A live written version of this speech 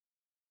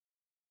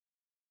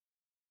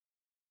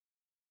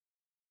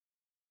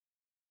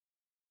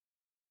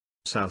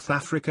South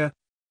Africa.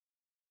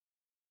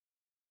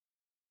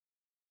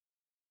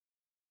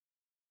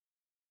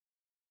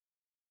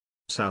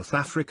 South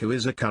Africa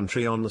is a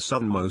country on the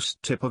southernmost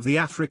tip of the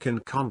African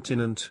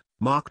continent,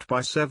 marked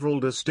by several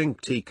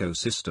distinct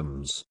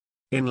ecosystems.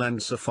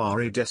 Inland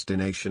safari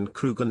destination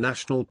Kruger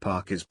National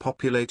Park is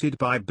populated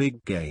by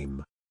big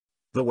game.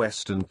 The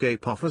Western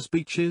Cape offers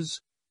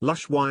beaches,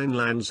 lush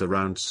winelands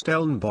around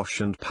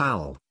Stellenbosch and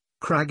Paarl,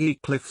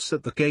 craggy cliffs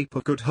at the Cape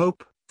of Good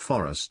Hope,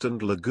 forest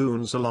and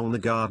lagoons along the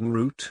Garden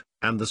Route,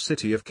 and the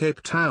city of Cape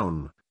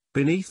Town,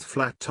 beneath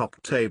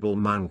flat-top Table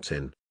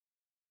Mountain.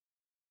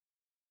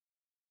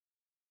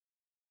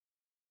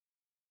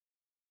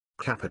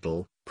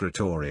 Capital,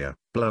 Pretoria,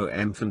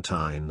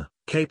 Bloemfontein,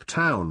 Cape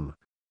Town.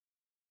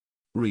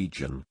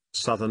 Region,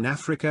 Southern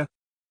Africa.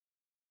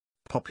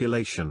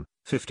 Population,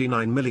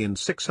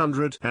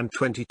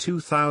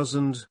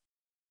 59,622,000.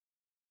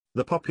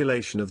 The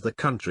population of the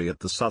country at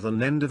the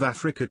southern end of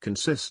Africa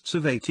consists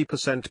of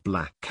 80%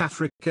 black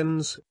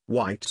Africans,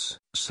 whites,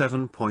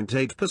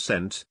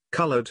 7.8%,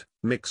 colored,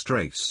 mixed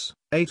race,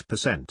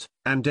 8%,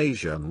 and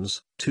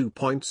Asians,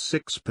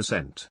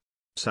 2.6%.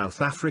 South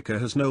Africa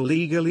has no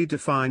legally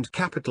defined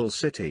capital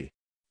city.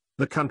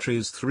 The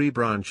country's three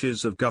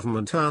branches of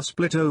government are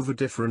split over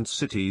different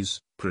cities: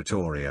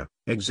 Pretoria,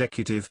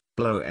 Executive,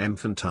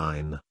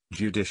 Bloemfontein,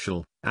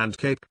 Judicial, and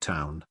Cape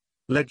Town,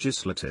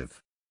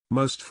 Legislative.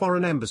 Most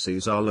foreign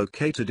embassies are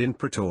located in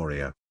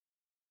Pretoria.